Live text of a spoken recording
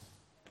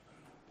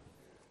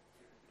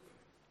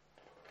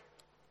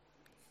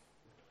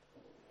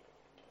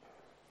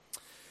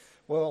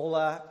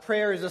Well,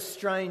 prayer is a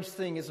strange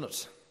thing, isn't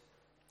it?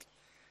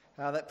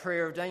 That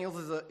prayer of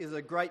Daniel's is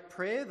a great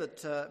prayer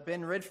that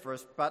Ben read for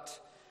us, but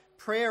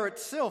prayer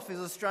itself is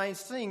a strange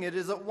thing. It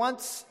is at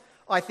once,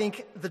 I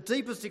think, the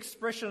deepest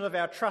expression of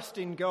our trust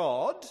in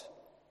God,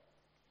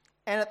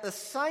 and at the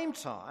same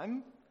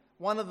time,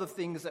 one of the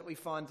things that we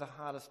find the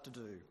hardest to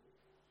do.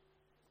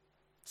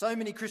 So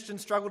many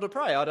Christians struggle to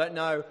pray. I don't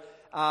know,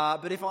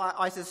 but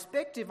I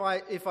suspect if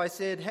I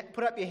said,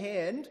 put up your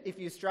hand if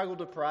you struggle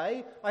to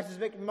pray, I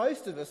suspect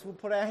most of us will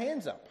put our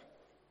hands up.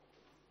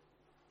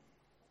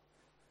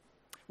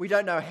 We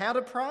don't know how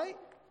to pray.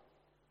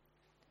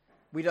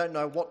 We don't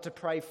know what to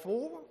pray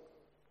for.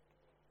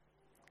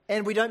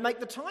 And we don't make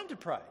the time to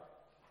pray.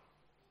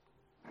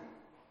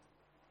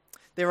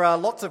 There are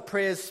lots of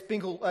prayers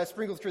sprinkled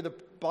through the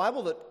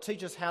Bible that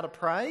teach us how to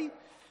pray.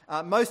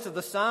 Most of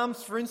the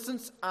Psalms, for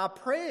instance, are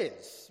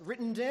prayers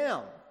written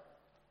down.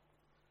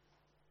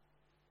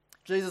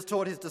 Jesus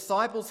taught his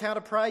disciples how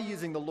to pray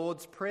using the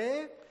Lord's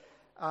Prayer,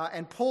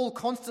 and Paul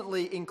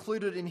constantly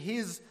included in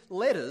his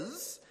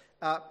letters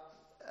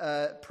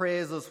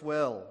prayers as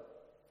well.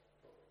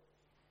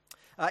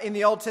 In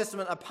the Old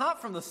Testament, apart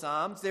from the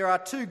Psalms, there are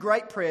two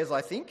great prayers,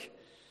 I think.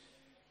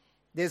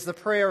 There's the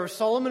prayer of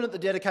Solomon at the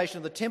dedication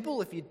of the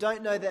temple. If you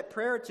don't know that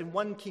prayer, it's in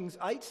 1 Kings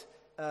 8.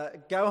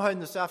 Go home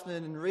this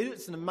afternoon and read it.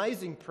 It's an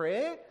amazing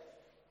prayer.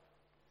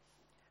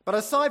 But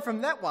aside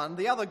from that one,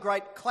 the other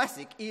great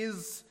classic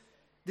is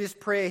this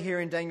prayer here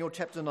in Daniel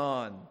chapter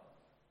 9.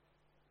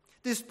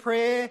 This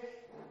prayer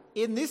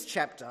in this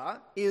chapter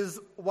is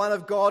one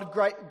of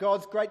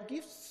God's great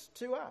gifts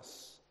to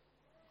us,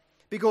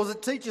 because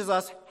it teaches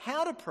us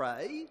how to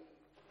pray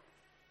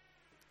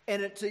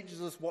and it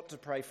teaches us what to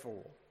pray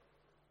for.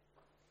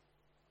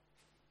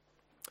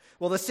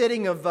 Well, the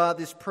setting of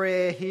this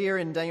prayer here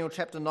in Daniel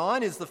chapter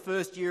 9 is the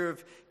first year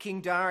of King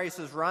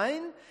Darius'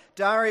 reign.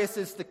 Darius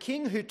is the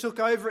king who took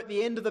over at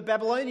the end of the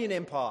Babylonian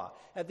Empire.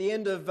 At the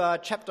end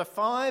of chapter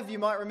 5, you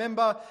might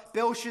remember,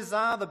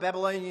 Belshazzar, the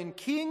Babylonian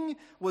king,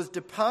 was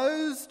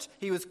deposed.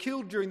 He was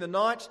killed during the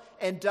night,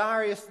 and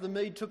Darius the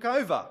Mede took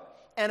over.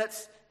 And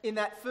it's in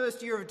that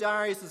first year of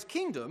Darius'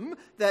 kingdom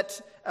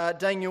that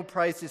Daniel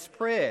prays this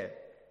prayer.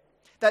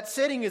 That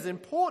setting is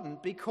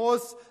important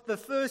because the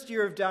first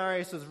year of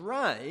Darius'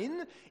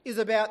 reign is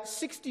about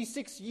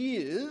 66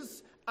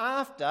 years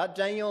after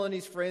Daniel and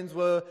his friends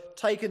were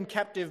taken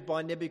captive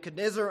by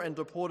Nebuchadnezzar and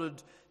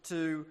deported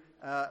to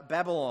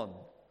Babylon.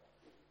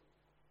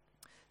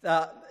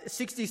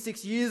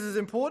 66 years is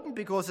important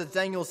because, as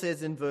Daniel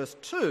says in verse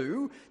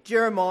 2,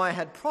 Jeremiah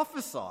had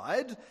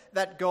prophesied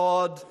that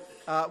God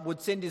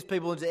would send his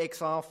people into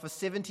exile for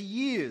 70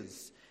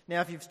 years.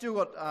 Now, if you've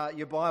still got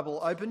your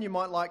Bible open, you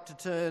might like to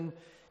turn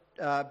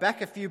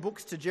back a few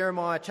books to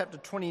Jeremiah chapter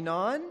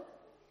 29.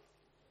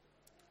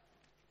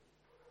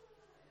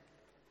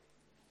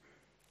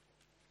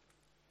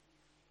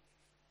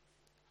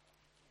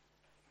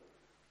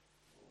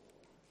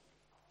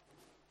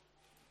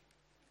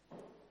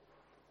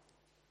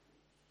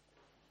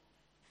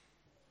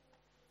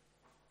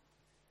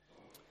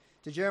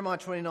 To Jeremiah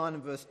 29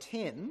 and verse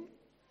 10.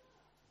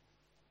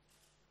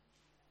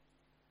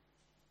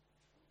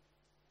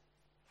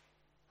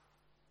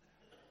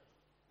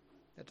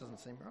 That doesn't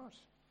seem right.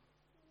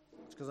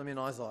 It's because I'm in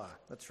Isaiah.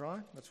 That's right.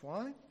 That's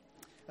why.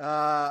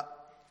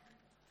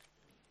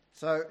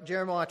 So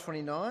Jeremiah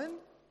 29,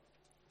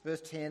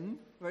 verse 10,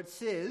 where it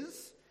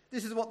says,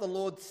 "This is what the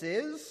Lord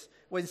says,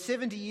 when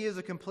 70 years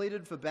are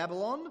completed for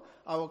Babylon,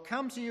 I will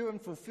come to you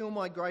and fulfill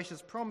my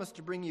gracious promise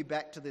to bring you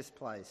back to this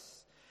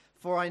place.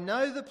 For I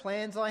know the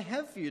plans I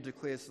have for you,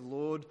 declares the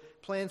Lord,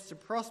 plans to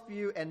prosper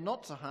you and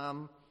not to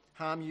harm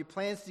you,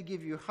 plans to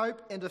give you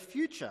hope and a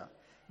future.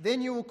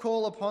 Then you will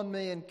call upon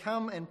me and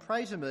come and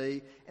pray to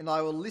me, and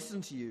I will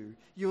listen to you.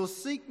 You will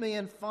seek me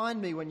and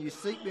find me when you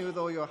seek me with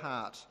all your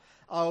heart.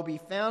 I will be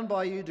found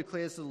by you,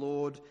 declares the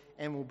Lord,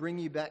 and will bring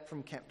you back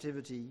from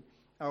captivity.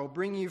 I will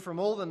bring you from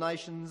all the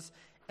nations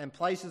and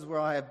places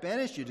where I have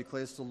banished you,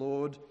 declares the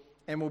Lord,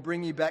 and will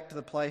bring you back to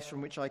the place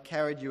from which I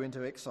carried you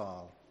into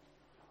exile."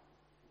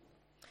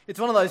 It's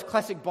one of those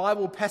classic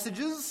Bible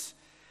passages,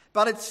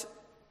 but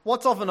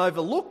what's often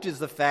overlooked is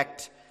the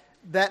fact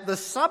that the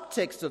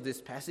subtext of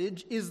this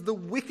passage is the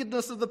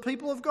wickedness of the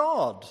people of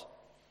God.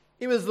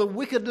 It was the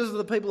wickedness of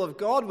the people of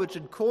God which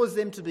had caused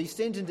them to be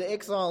sent into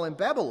exile in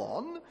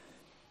Babylon.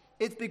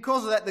 It's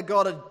because of that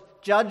God had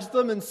judged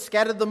them and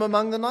scattered them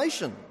among the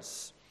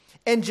nations.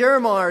 And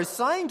Jeremiah is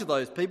saying to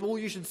those people,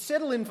 you should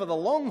settle in for the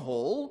long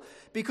haul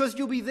because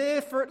you'll be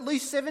there for at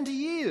least 70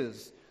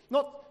 years.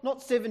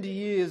 Not 70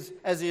 years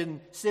as in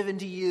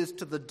 70 years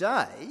to the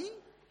day,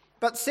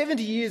 but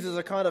 70 years is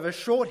a kind of a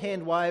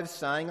shorthand way of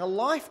saying a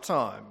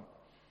lifetime.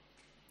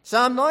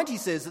 Psalm 90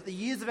 says that the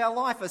years of our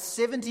life are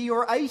 70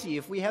 or 80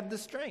 if we have the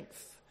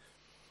strength.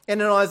 And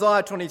in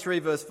Isaiah 23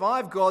 verse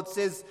 5, God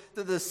says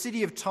that the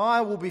city of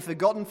Tyre will be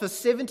forgotten for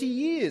 70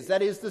 years.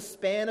 That is the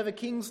span of a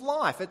king's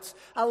life. It's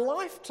a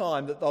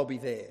lifetime that they'll be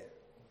there.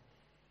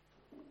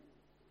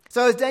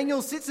 So as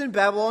Daniel sits in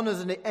Babylon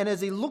and as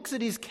he looks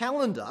at his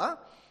calendar,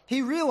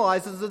 he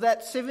realises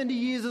that 70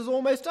 years is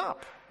almost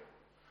up.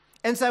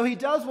 And so he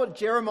does what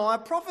Jeremiah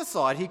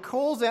prophesied. He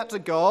calls out to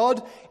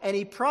God and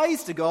he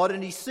prays to God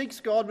and he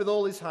seeks God with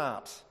all his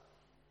heart.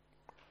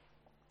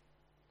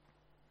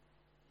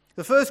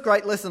 The first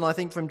great lesson, I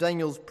think, from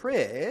Daniel's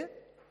prayer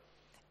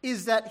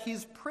is that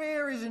his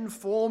prayer is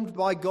informed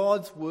by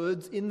God's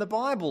words in the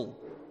Bible.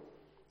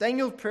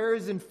 Daniel's prayer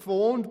is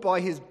informed by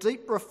his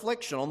deep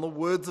reflection on the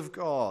words of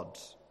God.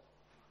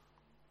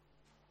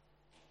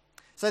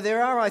 So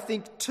there are, I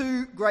think,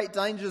 two great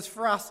dangers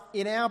for us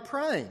in our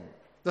praying.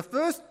 The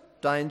first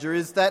danger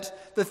is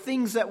that the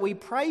things that we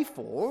pray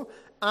for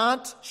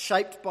aren't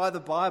shaped by the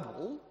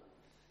Bible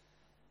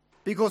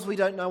because we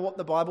don't know what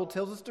the Bible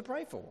tells us to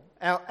pray for.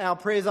 Our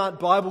prayers aren't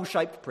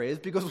Bible-shaped prayers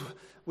because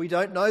we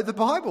don't know the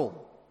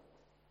Bible.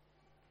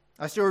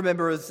 I still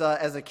remember as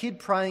a kid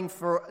praying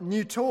for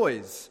new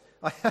toys.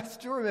 I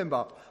still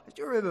remember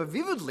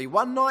vividly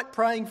one night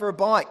praying for a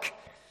bike,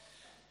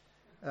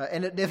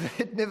 and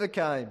it never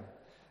came.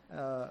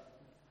 But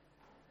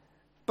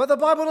the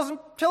Bible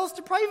doesn't tell us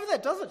to pray for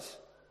that, does it?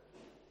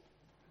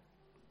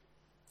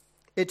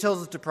 It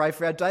tells us to pray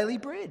for our daily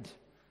bread,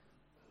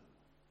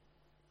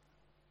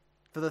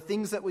 for the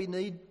things that we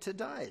need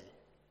today. It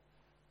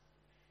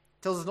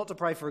tells us not to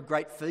pray for a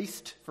great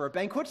feast, for a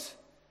banquet,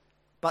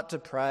 but to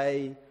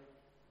pray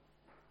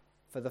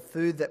for the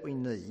food that we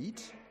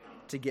need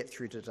to get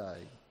through today.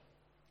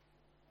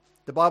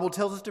 The Bible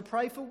tells us to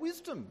pray for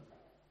wisdom.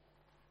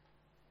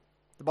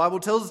 The Bible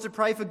tells us to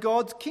pray for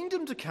God's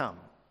kingdom to come,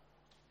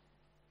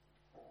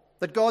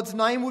 that God's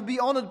name would be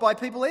honoured by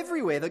people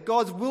everywhere, that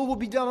God's will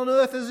be done on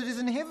earth as it is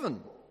in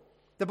heaven.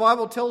 The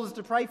Bible tells us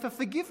to pray for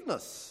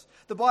forgiveness.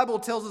 The Bible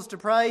tells us to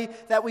pray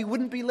that we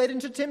wouldn't be led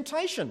into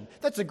temptation.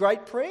 That's a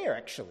great prayer,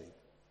 actually.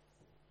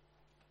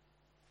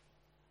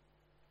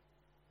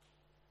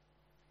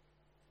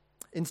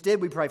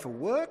 Instead, we pray for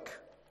work,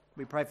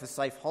 we pray for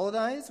safe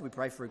holidays, we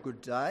pray for a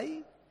good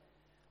day.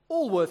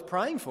 All worth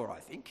praying for, I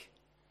think.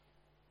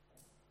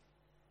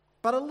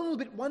 But a little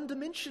bit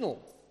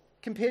one-dimensional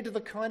compared to the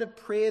kind of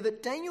prayer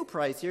that Daniel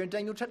prays here in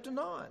Daniel chapter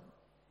 9.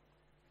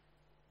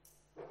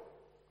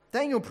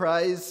 Daniel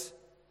prays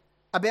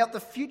about the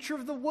future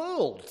of the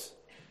world,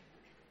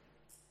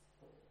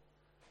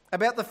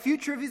 about the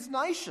future of his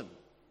nation.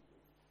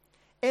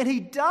 And he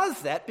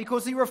does that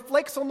because he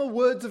reflects on the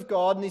words of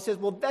God and he says,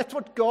 well, that's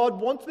what God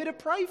wants me to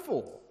pray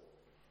for.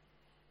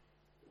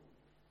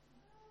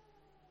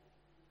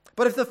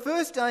 But if the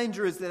first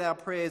danger is that our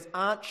prayers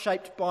aren't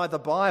shaped by the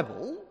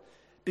Bible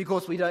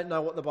because we don't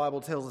know what the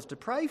Bible tells us to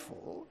pray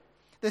for,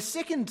 the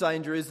second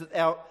danger is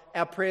that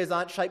our prayers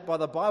aren't shaped by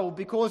the Bible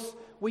because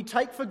we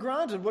take for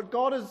granted what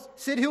God has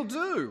said he'll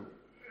do,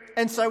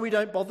 and so we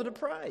don't bother to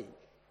pray.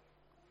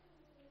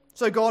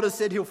 So God has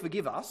said he'll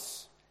forgive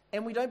us,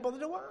 and we don't bother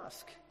to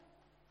ask.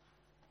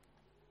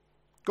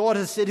 God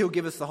has said he'll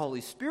give us the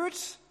Holy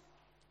Spirit,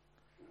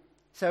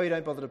 so we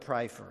don't bother to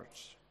pray for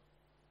it.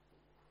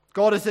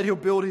 God has said he'll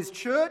build his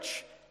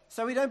church,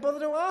 so we don't bother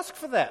to ask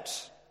for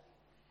that.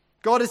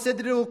 God has said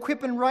that he'll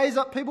equip and raise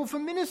up people for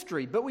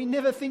ministry, but we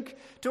never think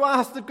to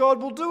ask that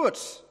God will do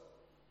it.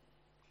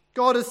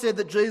 God has said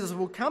that Jesus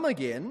will come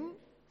again,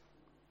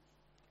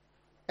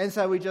 and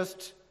so we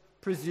just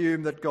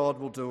presume that God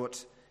will do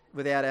it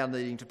without our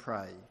needing to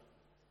pray.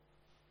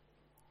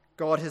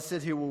 God has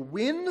said he will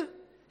win,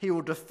 he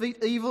will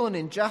defeat evil and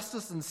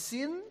injustice and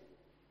sin,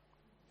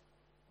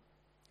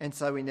 and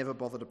so we never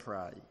bother to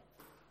pray.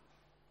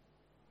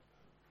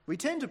 We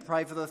tend to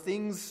pray for the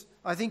things,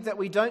 I think, that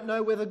we don't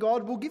know whether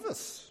God will give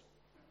us.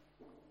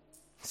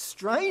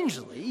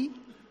 Strangely,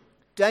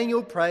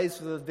 Daniel prays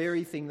for the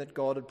very thing that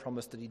God had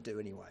promised that he'd do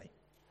anyway.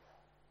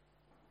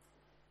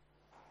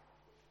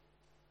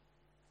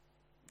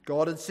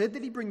 God had said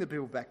that he'd bring the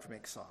people back from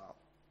exile,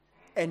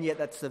 and yet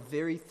that's the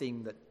very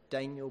thing that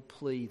Daniel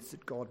pleads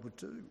that God would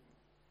do.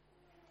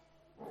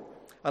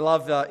 I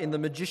love in The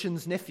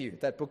Magician's Nephew,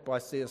 that book by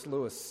C.S.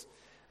 Lewis,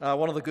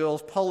 one of the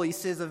girls, Polly,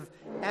 says of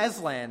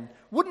Aslan,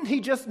 wouldn't he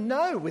just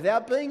know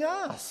without being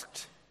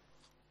asked?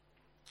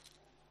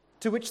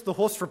 To which the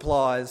horse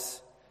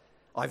replies,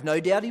 I've no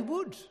doubt he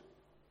would,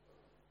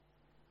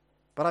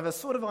 but I've a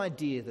sort of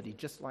idea that he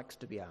just likes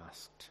to be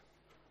asked.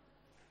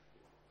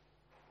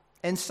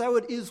 And so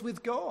it is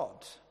with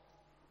God.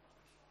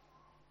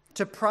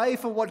 To pray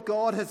for what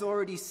God has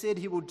already said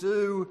he will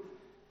do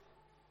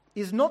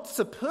is not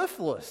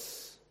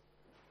superfluous,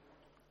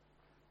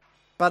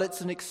 but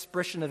it's an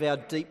expression of our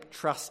deep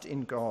trust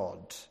in God.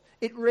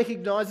 It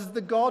recognises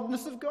the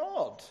godness of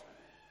God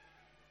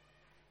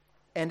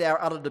and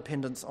our utter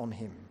dependence on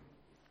him.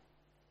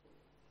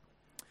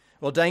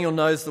 Well, Daniel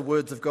knows the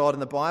words of God in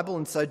the Bible,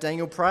 and so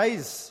Daniel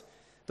prays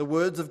the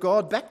words of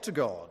God back to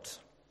God.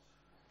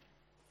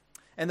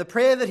 And the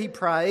prayer that he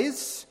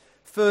prays,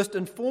 first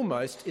and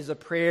foremost, is a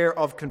prayer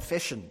of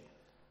confession.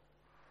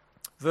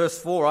 Verse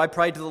 4, I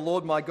prayed to the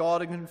Lord my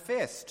God and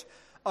confessed,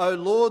 O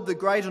Lord, the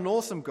great and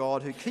awesome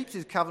God, who keeps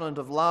his covenant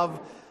of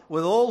love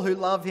with all who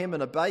love him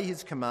and obey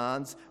his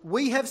commands.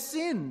 We have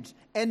sinned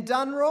and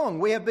done wrong.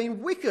 We have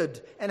been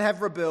wicked and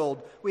have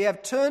rebelled. We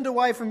have turned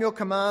away from your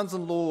commands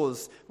and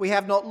laws. We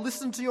have not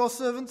listened to your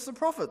servants, the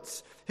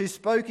prophets, who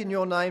spoke in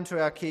your name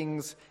to our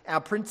kings, our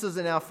princes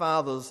and our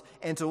fathers,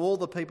 and to all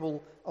the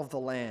people of the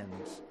land.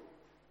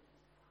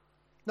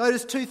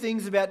 Notice two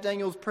things about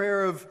Daniel's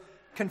prayer of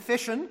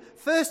confession.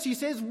 First, he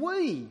says,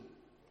 we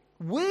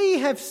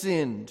have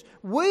sinned.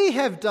 We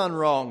have done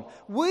wrong.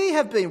 We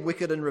have been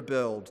wicked and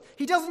rebelled.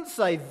 He doesn't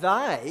say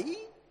they,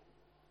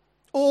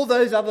 all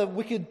those other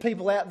wicked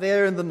people out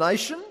there in the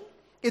nation.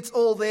 It's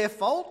all their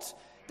fault.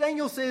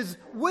 Daniel says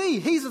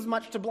we. He's as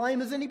much to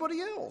blame as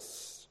anybody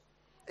else.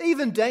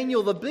 Even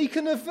Daniel, the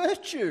beacon of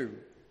virtue.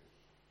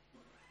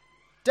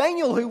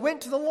 Daniel, who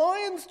went to the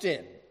lion's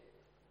den,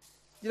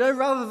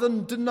 rather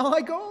than deny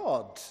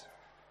God.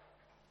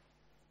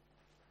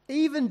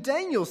 Even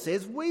Daniel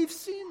says we've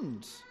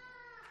sinned.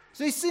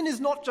 See, sin is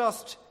not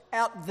just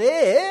out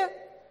there,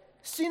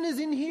 sin is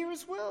in here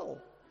as well.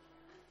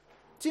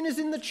 Sin is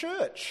in the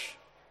church.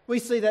 We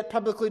see that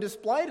publicly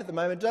displayed at the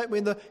moment, don't we,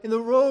 in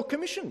the Royal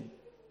Commission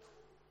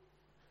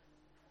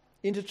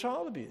into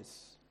child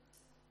abuse.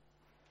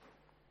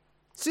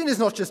 Sin is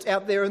not just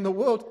out there in the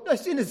world. No,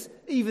 sin is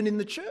even in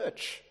the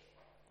church.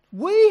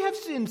 We have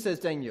sinned, says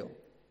Daniel.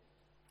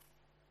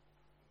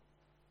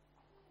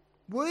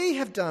 We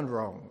have done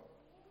wrong.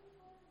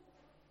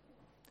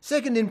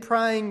 Second, in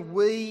praying,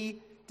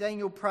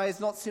 Daniel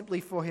prays not simply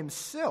for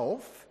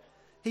himself,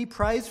 he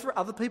prays for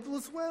other people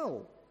as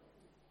well.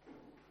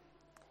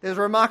 There's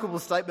a remarkable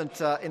statement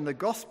in the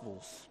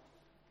Gospels.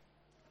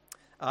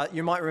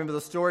 You might remember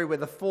the story where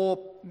the 4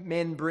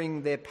 men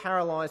bring their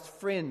paralysed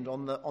friend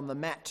on the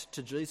mat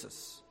to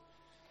Jesus.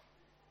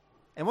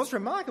 And what's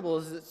remarkable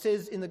is it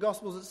says in the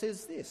Gospels, it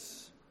says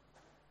this: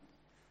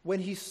 when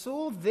he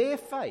saw their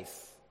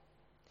faith,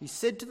 he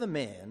said to the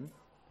man,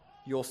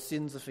 "Your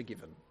sins are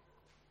forgiven."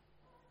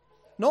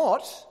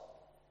 Not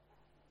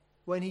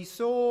when he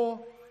saw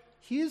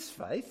his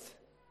faith,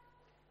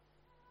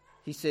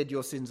 he said,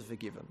 "Your sins are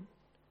forgiven."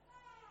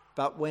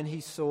 But when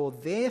he saw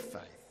their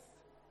faith.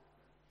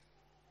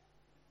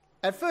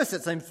 At first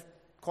it seems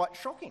quite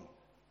shocking,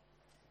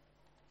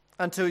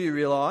 until you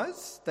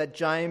realise that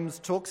James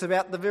talks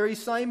about the very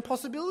same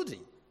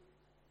possibility.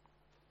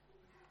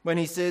 When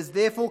he says,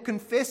 "Therefore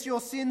confess your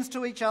sins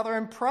to each other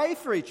and pray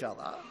for each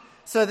other,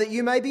 so that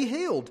you may be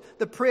healed.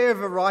 The prayer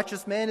of a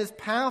righteous man is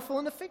powerful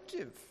and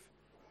effective."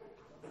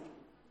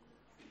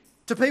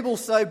 To people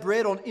so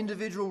bred on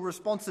individual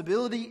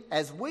responsibility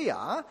as we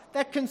are,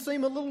 that can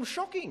seem a little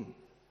shocking.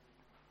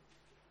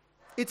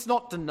 It's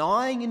not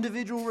denying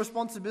individual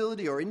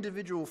responsibility or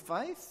individual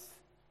faith.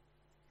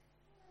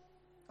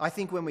 I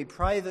think when we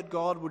pray that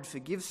God would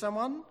forgive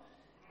someone,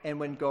 and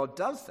when God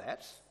does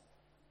that,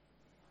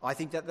 I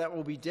think that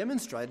will be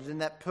demonstrated in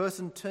that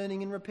person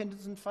turning in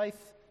repentance and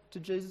faith to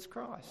Jesus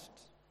Christ.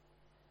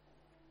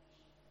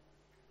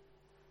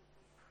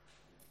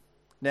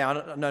 Now,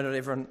 I know not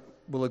everyone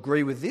will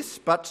agree with this,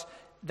 but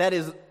that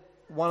is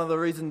one of the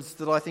reasons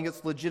that I think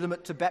it's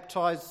legitimate to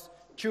baptise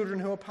children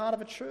who are part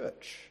of a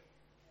church.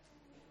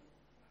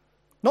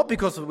 Not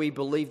because we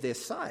believe they're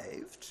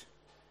saved,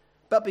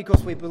 but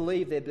because we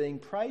believe they're being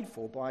prayed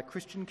for by a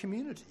Christian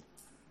community.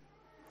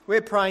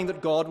 We're praying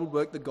that God would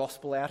work the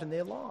gospel out in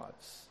their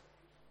lives.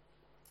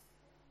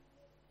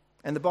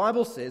 And the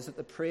Bible says that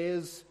the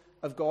prayers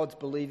of God's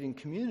believing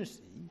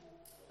community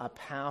are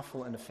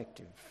powerful and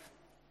effective.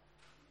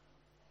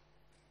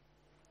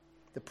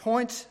 The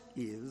point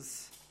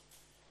is,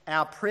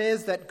 our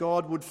prayers that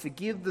God would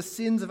forgive the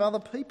sins of other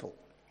people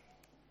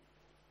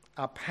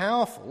are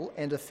powerful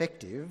and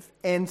effective,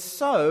 and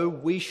so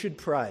we should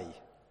pray.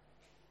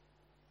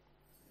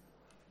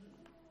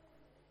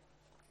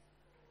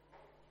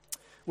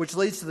 Which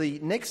leads to the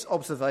next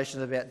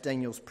observation about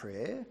Daniel's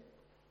prayer.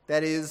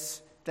 That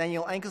is,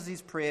 Daniel anchors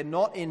his prayer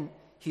not in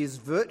his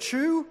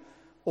virtue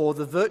or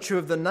the virtue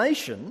of the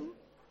nation,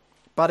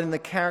 but in the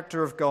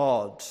character of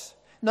God.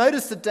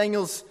 Notice that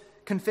Daniel's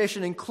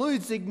confession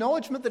includes the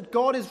acknowledgement that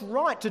God is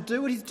right to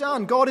do what he's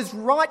done. God is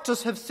right to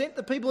have sent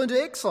the people into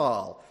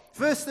exile.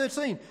 Verse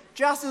 13,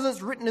 just as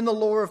it's written in the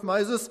law of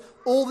Moses,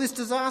 all this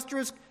disaster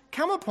has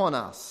come upon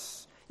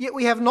us. Yet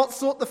we have not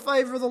sought the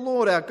favour of the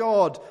Lord our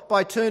God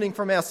by turning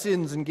from our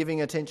sins and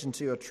giving attention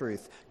to your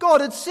truth.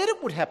 God had said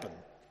it would happen,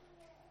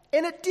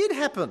 and it did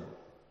happen.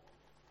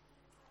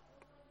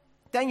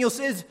 Daniel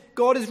says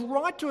God is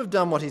right to have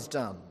done what he's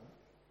done.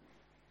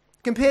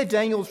 Compare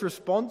Daniel's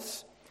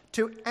response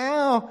to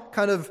our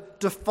kind of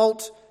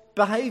default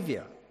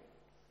behaviour.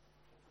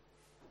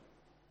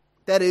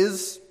 That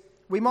is,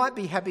 we might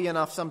be happy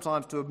enough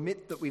sometimes to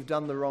admit that we've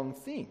done the wrong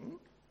thing,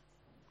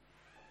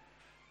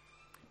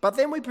 but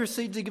then we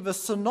proceed to give a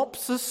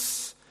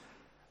synopsis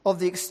of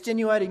the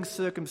extenuating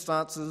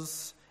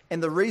circumstances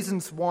and the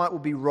reasons why it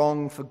would be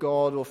wrong for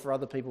God or for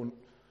other people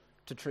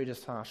to treat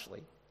us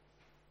harshly.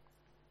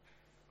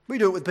 We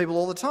do it with people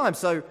all the time.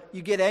 So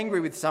you get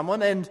angry with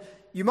someone and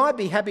you might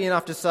be happy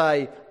enough to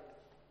say,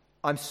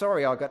 "I'm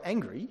sorry I got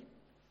angry."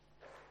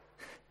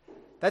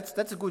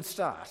 That's a good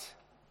start.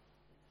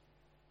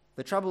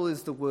 The trouble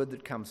is the word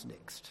that comes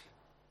next.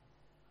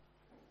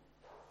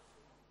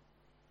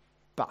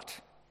 But.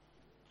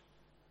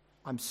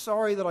 I'm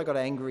sorry that I got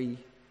angry,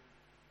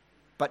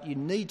 but you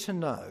need to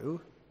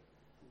know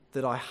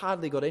that I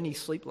hardly got any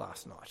sleep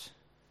last night.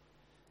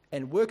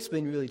 And work's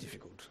been really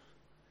difficult.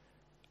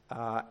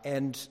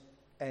 And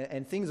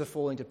things are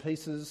falling to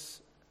pieces,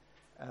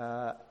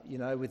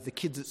 with the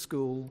kids at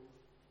school.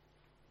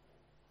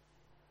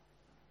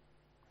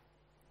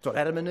 It's what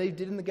Adam and Eve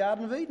did in the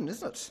Garden of Eden,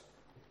 isn't it?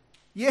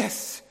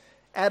 Yes,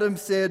 Adam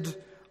said,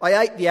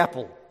 I ate the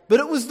apple, but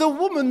it was the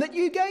woman that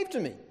you gave to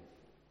me.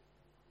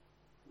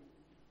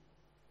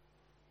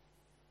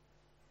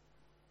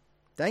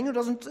 Daniel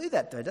doesn't do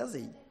that though, does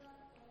he?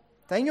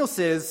 Daniel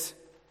says,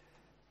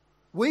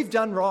 we've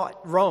done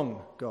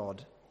wrong,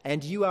 God,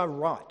 and you are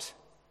right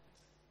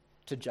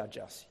to judge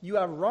us. You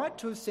are right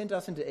to have sent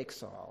us into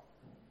exile.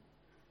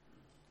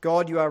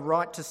 God, you are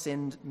right to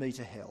send me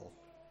to hell.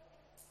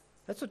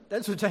 That's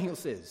what Daniel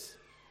says.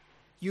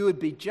 You would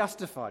be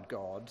justified,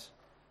 God,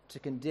 to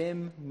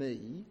condemn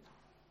me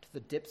to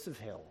the depths of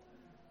hell.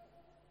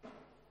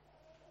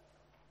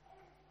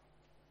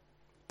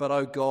 But,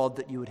 oh God,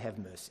 that you would have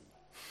mercy.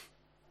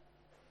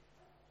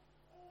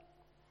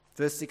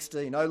 Verse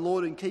 16, O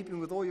Lord, in keeping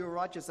with all your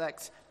righteous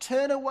acts,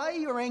 turn away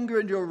your anger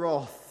and your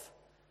wrath.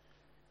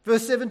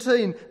 Verse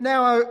 17,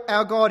 now,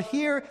 our God,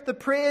 hear the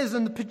prayers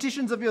and the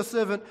petitions of your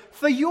servant.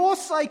 For your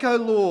sake, O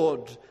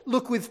Lord,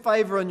 look with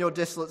favour on your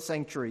desolate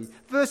sanctuary.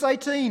 Verse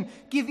 18,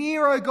 give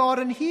ear, O God,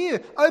 and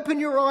hear. Open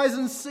your eyes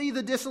and see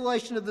the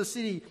desolation of the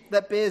city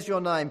that bears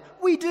your name.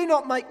 We do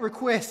not make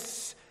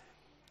requests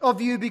of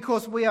you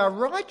because we are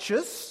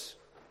righteous,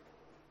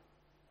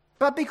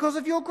 but because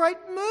of your great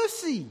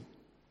mercy.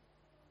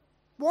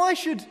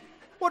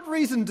 What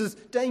reason does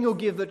Daniel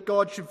give that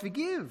God should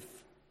forgive?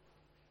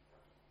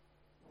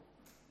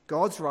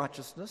 God's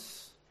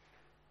righteousness,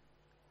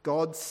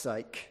 God's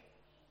sake,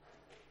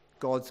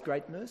 God's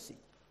great mercy.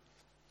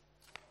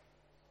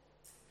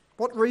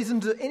 What reason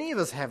do any of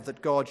us have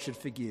that God should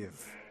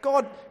forgive?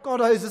 God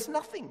owes us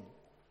nothing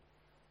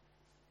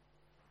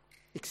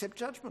except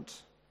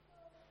judgment.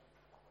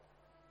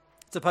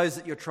 Suppose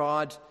that you're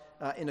tried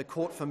in a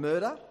court for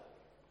murder,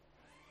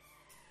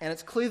 and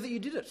it's clear that you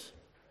did it.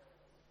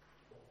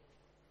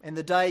 And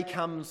the day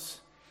comes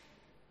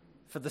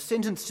for the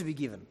sentence to be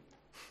given.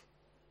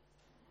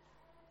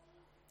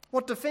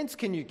 What defence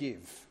can you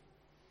give?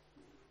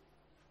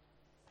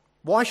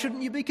 Why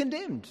shouldn't you be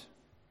condemned?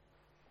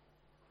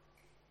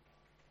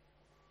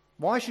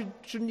 Why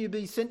shouldn't you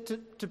be sent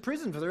to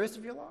prison for the rest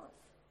of your life?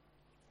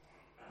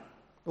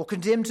 Or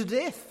condemned to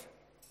death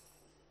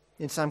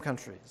in some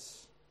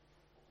countries?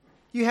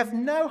 You have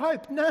no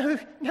hope,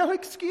 no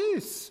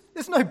excuse.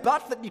 There's no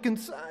but that you can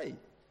say.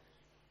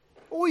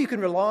 All you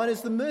can rely on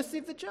is the mercy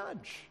of the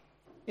judge.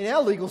 In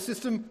our legal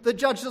system, the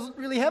judge doesn't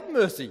really have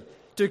mercy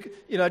to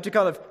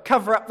kind of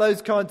cover up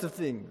those kinds of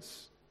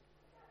things.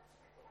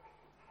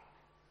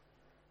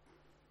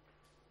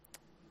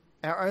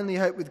 Our only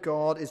hope with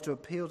God is to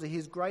appeal to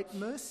his great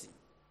mercy.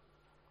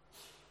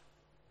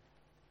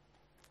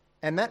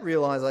 And that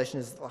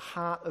realisation is at the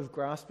heart of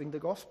grasping the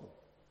gospel.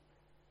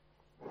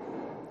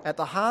 At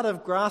the heart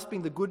of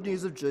grasping the good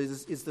news of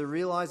Jesus is the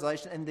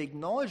realisation and the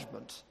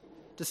acknowledgement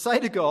to say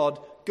to God,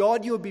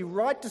 God, you would be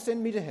right to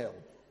send me to hell.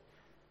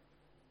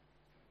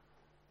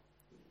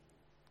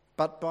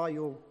 But by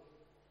your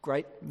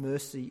great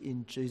mercy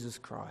in Jesus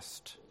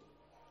Christ,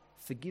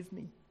 forgive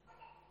me.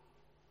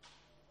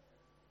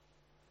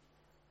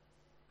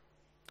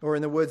 Or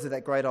in the words of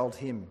that great old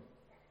hymn,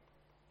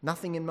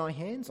 nothing in my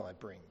hands I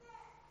bring,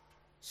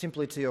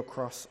 simply to your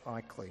cross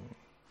I cling.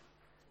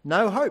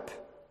 No hope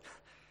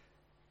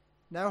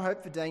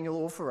for Daniel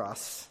or for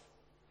us,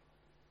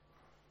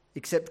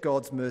 except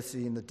God's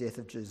mercy in the death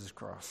of Jesus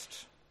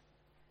Christ.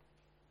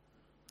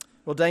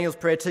 Well, Daniel's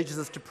prayer teaches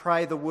us to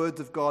pray the words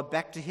of God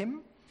back to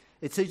him.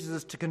 It teaches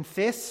us to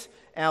confess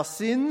our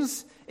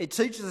sins. It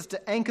teaches us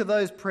to anchor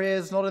those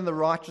prayers not in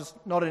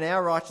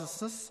our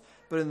righteousness,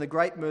 but in the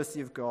great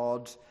mercy of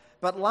God.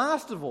 But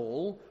last of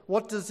all,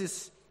 what does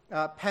this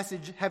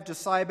passage have to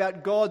say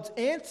about God's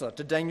answer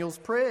to Daniel's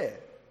prayer?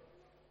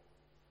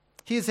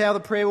 Here's how the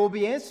prayer will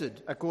be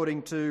answered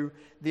according to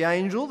the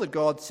angel that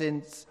God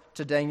sends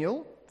to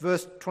Daniel.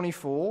 Verse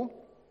 24,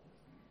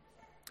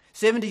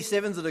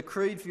 77s are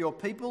decreed for your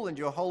people and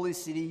your holy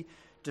city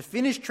to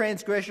finish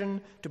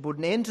transgression, to put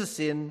an end to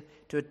sin,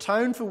 to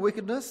atone for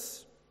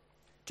wickedness,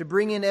 to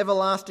bring in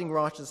everlasting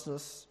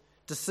righteousness,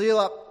 to seal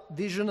up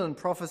vision and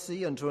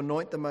prophecy, and to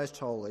anoint the most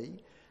holy.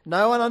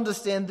 No one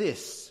understand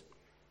this.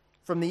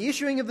 From the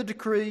issuing of the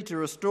decree to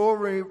restore,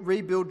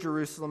 rebuild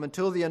Jerusalem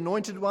until the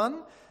anointed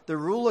one, the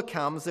ruler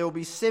comes, there will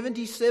be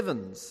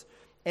 77s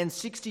and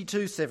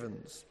 62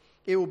 sevens.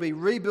 It will be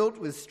rebuilt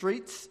with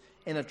streets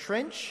and a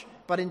trench,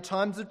 but in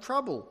times of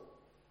trouble.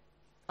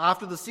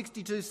 After the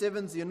 62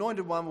 sevens, the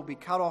anointed one will be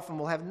cut off and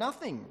will have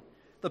nothing.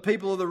 The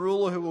people of the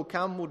ruler who will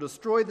come will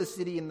destroy the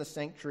city and the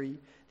sanctuary.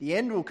 The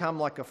end will come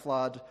like a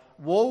flood.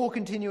 War will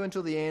continue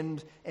until the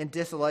end, and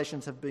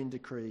desolations have been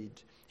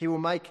decreed. He will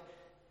make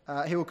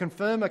He will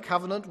confirm a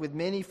covenant with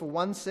many for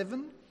 1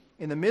 7.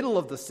 In the middle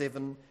of the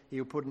 7, he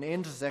will put an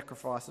end to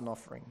sacrifice and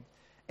offering.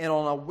 And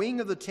on a wing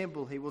of the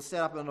temple he will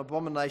set up an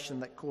abomination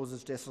that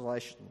causes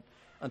desolation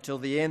until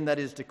the end that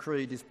is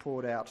decreed is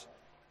poured out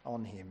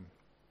on him.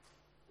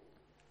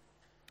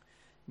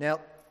 Now,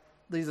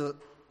 these are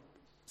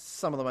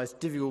some of the most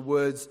difficult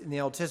words in the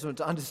Old Testament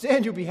to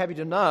understand, you'll be happy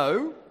to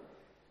know.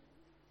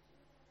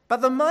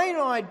 But the main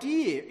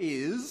idea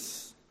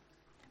is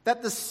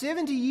that the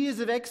 70 years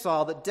of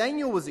exile that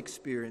Daniel was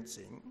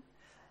experiencing,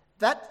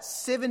 that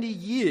 70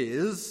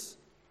 years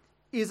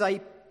is a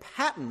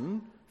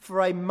pattern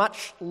for a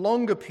much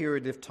longer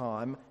period of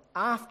time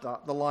after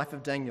the life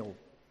of Daniel.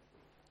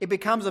 It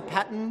becomes a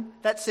pattern,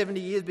 that 70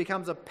 years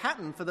becomes a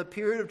pattern for the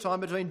period of time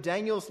between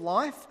Daniel's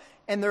life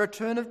and the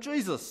return of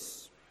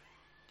Jesus.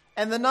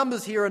 And the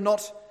numbers here are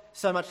not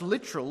so much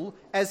literal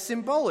as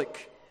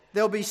symbolic.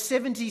 There'll be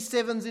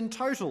 77s in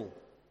total.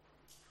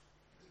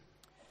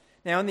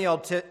 Now, in the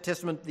Old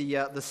Testament,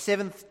 the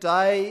seventh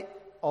day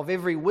of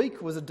every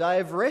week was a day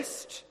of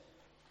rest,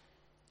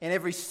 and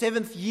every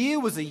seventh year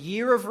was a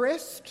year of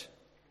rest,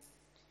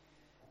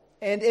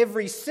 and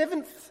every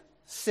seventh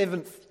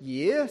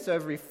year, so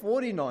every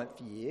 49th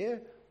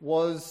year,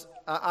 was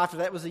after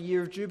that was a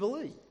year of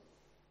Jubilee,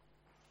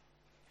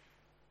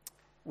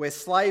 where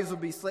slaves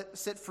would be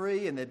set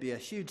free and there'd be a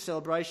huge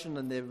celebration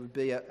and there would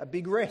be a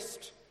big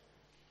rest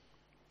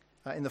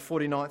in the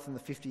 49th and the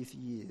 50th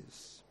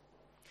years.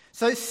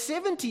 So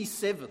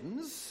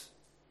 77s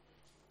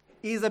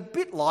is a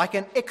bit like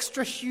an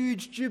extra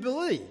huge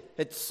Jubilee.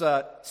 It's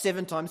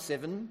 7 times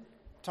 7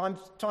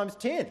 times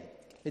 10.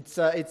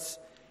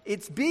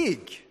 It's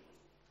big.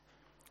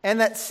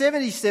 And that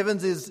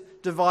 77s is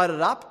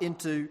divided up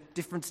into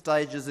different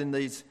stages in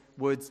these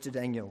words to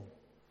Daniel.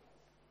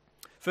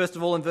 First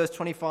of all, in verse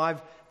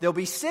 25, there'll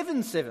be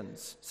 7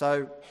 sevens.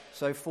 So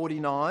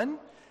 49.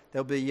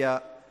 There'll be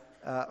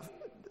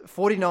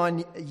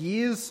 49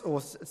 years or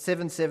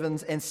 7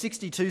 sevens and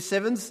 62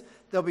 sevens.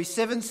 There'll be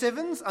 7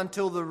 sevens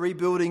until the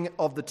rebuilding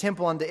of the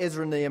temple under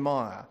Ezra and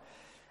Nehemiah.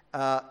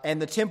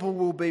 And the temple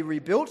will be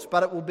rebuilt,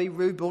 but it will be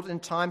rebuilt in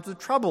times of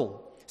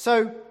trouble.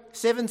 So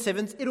 7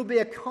 sevens, it'll be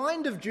a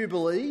kind of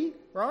Jubilee,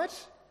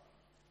 right?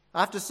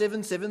 After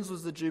 7 sevens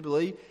was the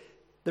Jubilee.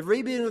 The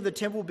rebuilding of the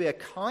temple will be a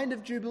kind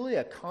of Jubilee,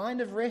 a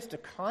kind of rest, a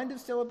kind of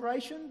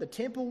celebration. The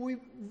temple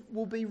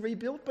will be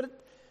rebuilt,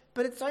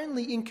 but it's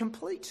only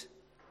incomplete.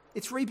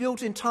 It's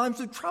rebuilt in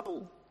times of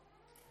trouble.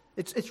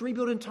 It's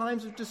rebuilt in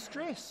times of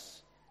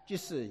distress, do you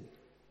see?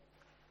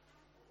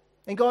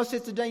 And God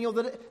says to Daniel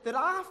that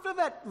after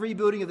that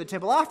rebuilding of the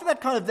temple, after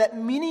that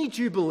mini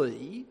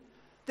Jubilee,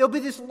 there'll be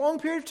this long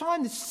period of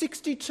time, this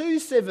 62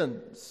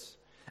 sevens,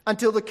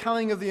 until the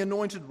coming of the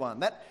Anointed One.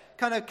 That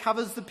kind of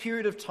covers the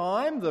period of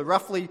time, the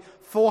roughly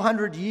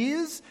 400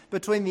 years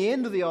between the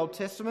end of the Old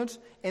Testament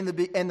and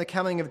the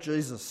coming of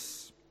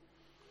Jesus.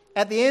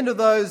 At the end of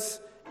those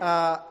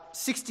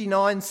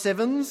 69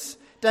 sevens,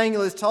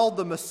 Daniel is told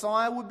the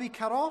Messiah would be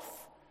cut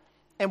off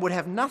and would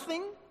have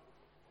nothing.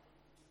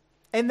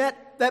 And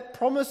that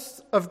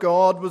promise of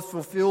God was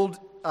fulfilled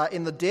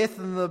in the death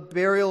and the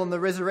burial and the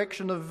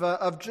resurrection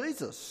of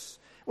Jesus,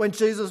 when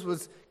Jesus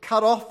was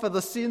cut off for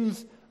the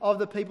sins of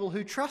the people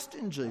who trust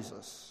in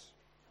Jesus.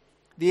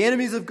 The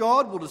enemies of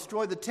God will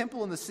destroy the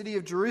temple and the city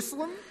of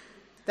Jerusalem.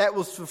 That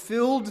was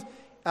fulfilled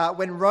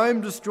when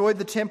Rome destroyed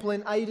the temple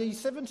in AD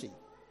 70,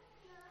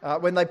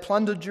 when they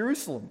plundered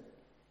Jerusalem.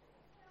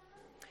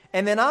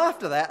 And then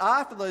after that,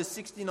 after those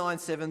 69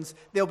 sevens,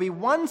 there'll be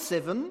 1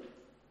 7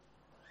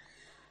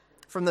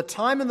 from the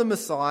time of the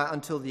Messiah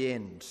until the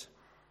end.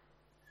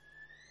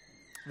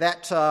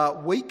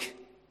 That week,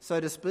 so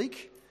to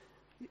speak,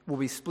 will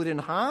be split in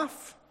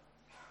half,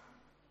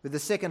 with the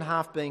second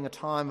half being a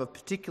time of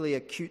particularly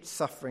acute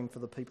suffering for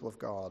the people of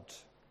God.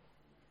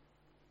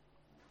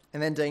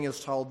 And then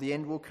Daniel's told the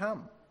end will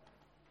come.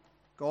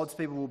 God's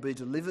people will be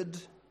delivered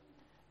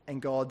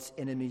and God's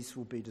enemies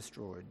will be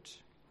destroyed.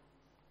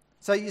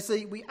 So you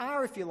see, we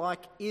are, if you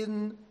like,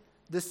 in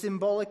the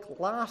symbolic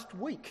last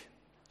week.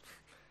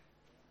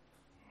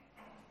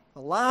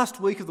 The last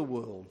week of the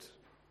world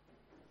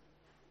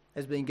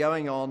has been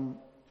going on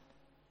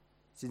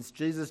since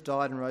Jesus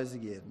died and rose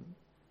again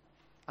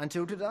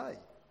until today.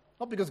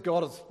 Not because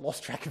God has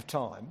lost track of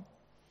time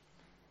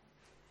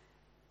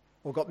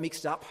or got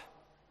mixed up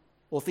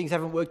or things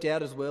haven't worked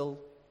out as well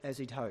as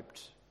he'd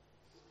hoped,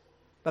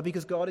 but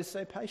because God is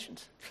so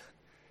patient.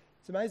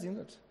 It's amazing,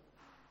 isn't it?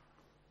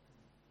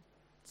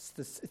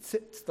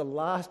 It's the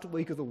last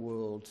week of the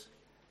world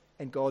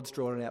and God's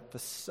drawn it out for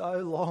so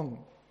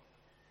long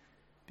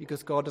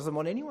because God doesn't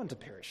want anyone to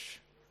perish,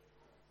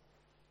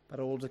 but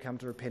all to come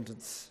to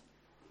repentance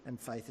and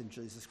faith in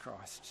Jesus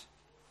Christ.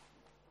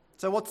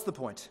 So what's the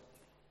point?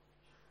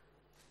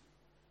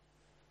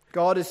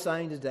 God is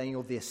saying to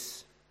Daniel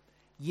this: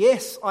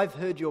 yes, I've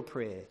heard your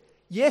prayer.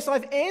 Yes,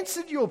 I've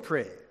answered your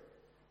prayer.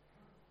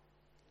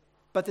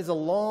 But there's a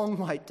long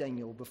wait,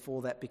 Daniel,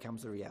 before that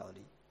becomes a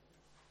reality.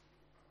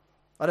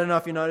 I don't know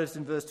if you noticed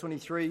in verse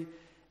 23,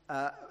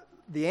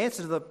 the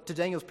answer to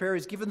Daniel's prayer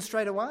is given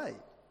straight away.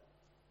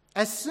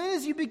 As soon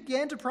as you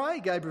began to pray,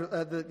 Gabriel,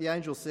 the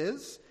angel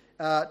says,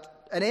 an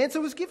answer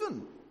was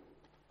given,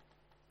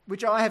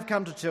 which I have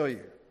come to tell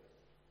you.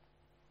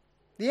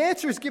 The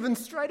answer is given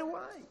straight away.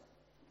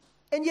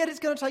 And yet it's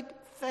going to take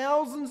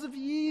thousands of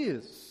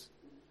years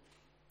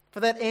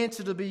for that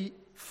answer to be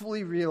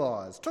fully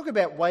realised. Talk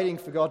about waiting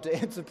for God to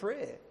answer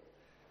prayer.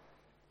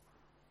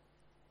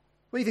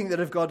 We think that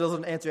if God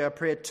doesn't answer our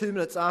prayer 2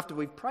 minutes after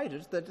we've prayed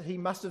it, that he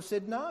must have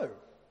said no.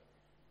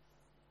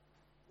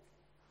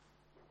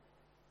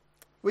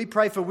 We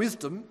pray for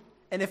wisdom,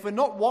 and if we're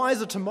not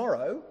wiser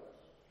tomorrow,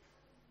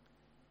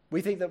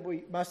 we think that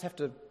we must have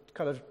to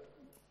kind of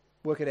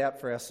work it out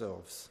for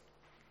ourselves.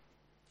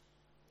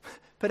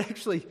 But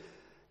actually,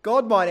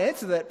 God might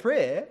answer that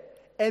prayer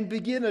and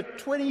begin a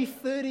 20,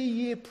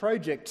 30-year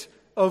project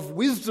of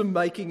wisdom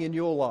making in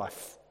your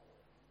life.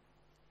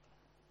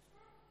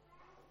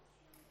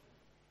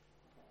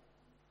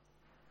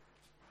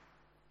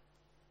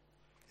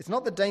 It's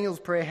not that Daniel's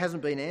prayer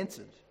hasn't been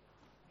answered.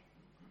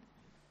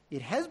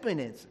 It has been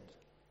answered.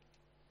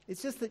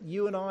 It's just that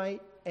you and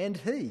I and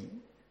he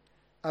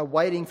are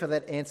waiting for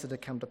that answer to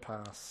come to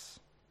pass.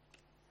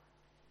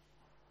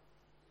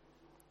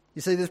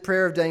 You see, this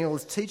prayer of Daniel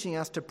is teaching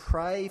us to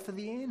pray for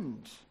the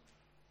end.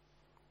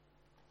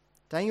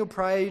 Daniel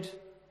prayed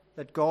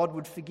that God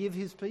would forgive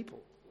his people.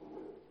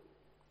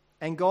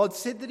 And God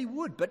said that he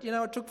would. But,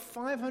 it took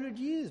 500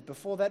 years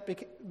before that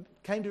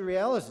came to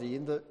reality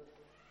in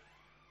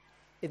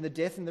the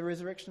death and the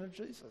resurrection of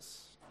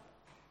Jesus.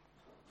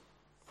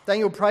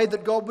 Daniel prayed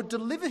that God would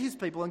deliver his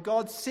people, and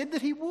God said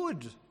that he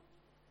would.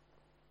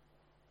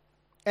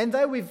 And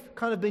though we've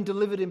kind of been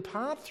delivered in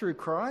part through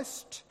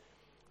Christ,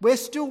 we're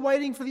still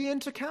waiting for the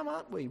end to come,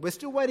 aren't we? We're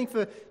still waiting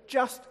for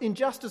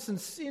injustice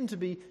and sin to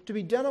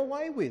be done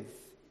away with.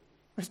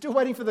 We're still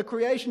waiting for the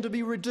creation to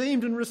be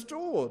redeemed and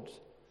restored.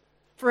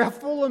 For our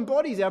fallen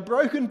bodies, our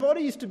broken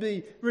bodies to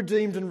be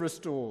redeemed and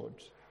restored.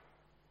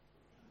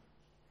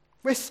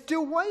 We're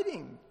still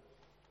waiting.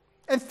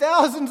 And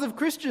thousands of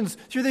Christians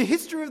through the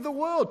history of the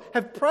world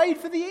have prayed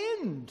for the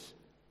end.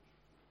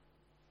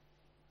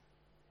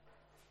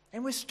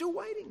 And we're still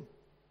waiting.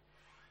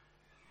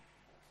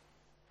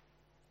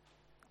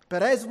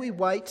 But as we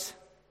wait,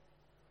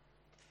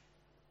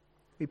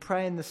 we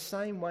pray in the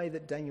same way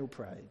that Daniel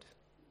prayed.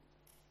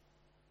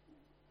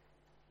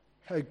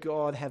 Oh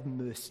God, have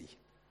mercy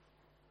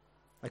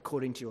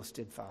according to your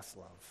steadfast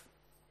love.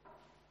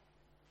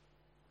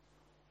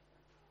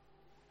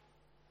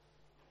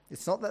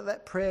 It's not that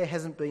that prayer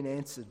hasn't been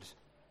answered.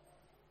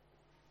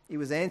 It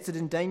was answered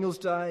in Daniel's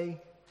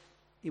day.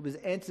 It was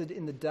answered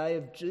in the day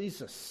of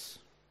Jesus.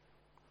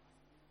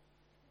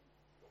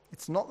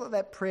 It's not that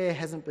that prayer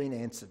hasn't been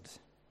answered.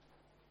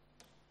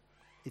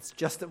 It's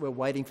just that we're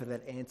waiting for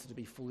that answer to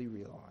be fully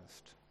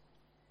realised.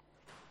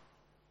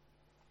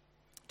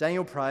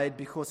 Daniel prayed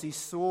because he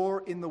saw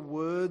in the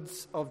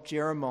words of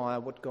Jeremiah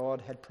what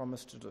God had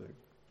promised to do.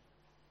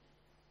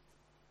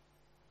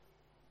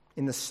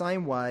 In the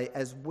same way,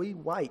 as we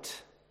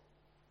wait,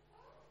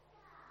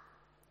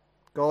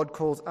 God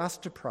calls us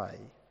to pray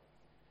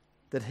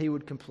that he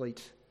would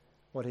complete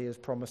what he has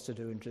promised to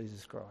do in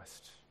Jesus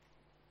Christ.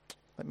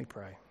 Let me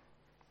pray.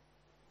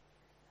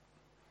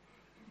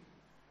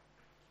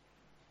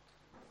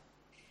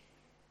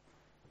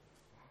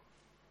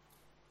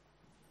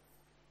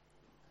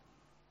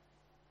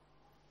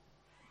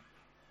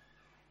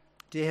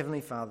 Dear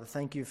Heavenly Father,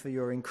 thank you for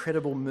your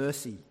incredible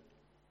mercy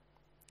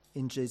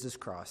in Jesus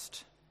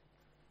Christ.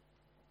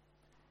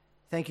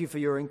 Thank you for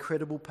your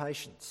incredible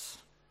patience,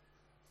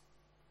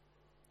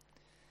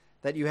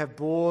 that you have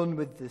borne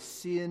with the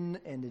sin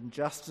and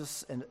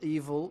injustice and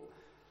evil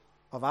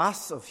of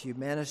us, of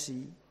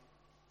humanity,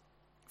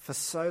 for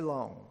so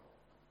long.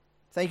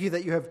 Thank you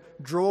that you have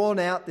drawn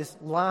out this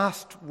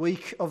last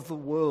week of the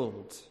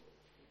world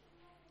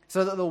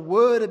so that the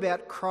word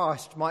about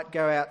Christ might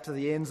go out to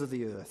the ends of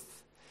the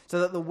earth, so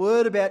that the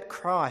word about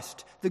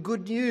Christ, the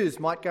good news,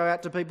 might go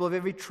out to people of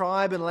every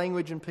tribe and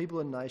language and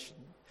people and nation,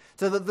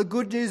 so that the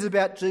good news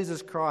about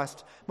Jesus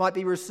Christ might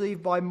be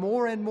received by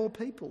more and more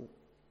people.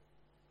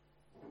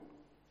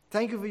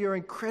 Thank you for your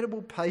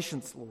incredible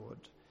patience, Lord,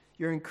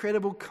 your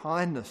incredible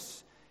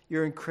kindness,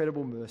 your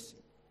incredible mercy.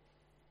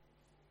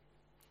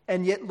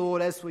 And yet,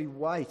 Lord, as we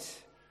wait,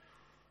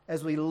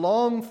 as we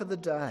long for the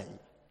day,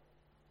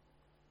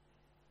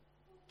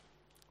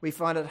 we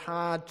find it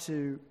hard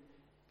to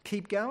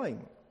keep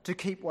going, to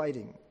keep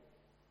waiting.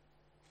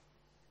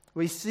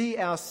 We see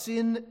our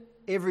sin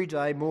every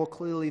day more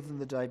clearly than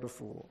the day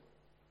before.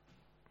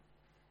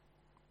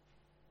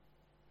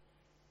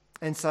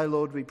 And so,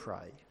 Lord, we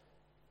pray,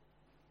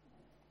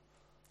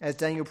 as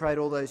Daniel prayed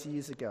all those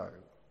years ago,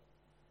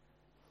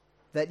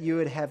 that you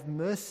would have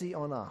mercy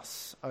on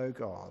us, O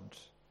God,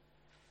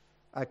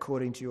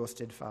 according to your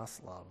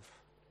steadfast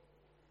love.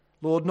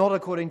 Lord, not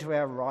according to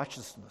our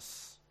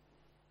righteousness,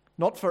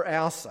 not for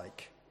our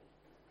sake,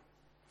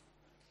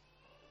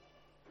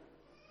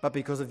 but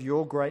because of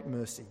your great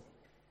mercy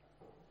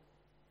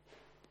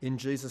in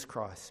Jesus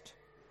Christ,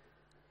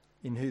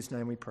 in whose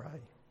name we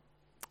pray.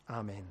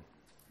 Amen.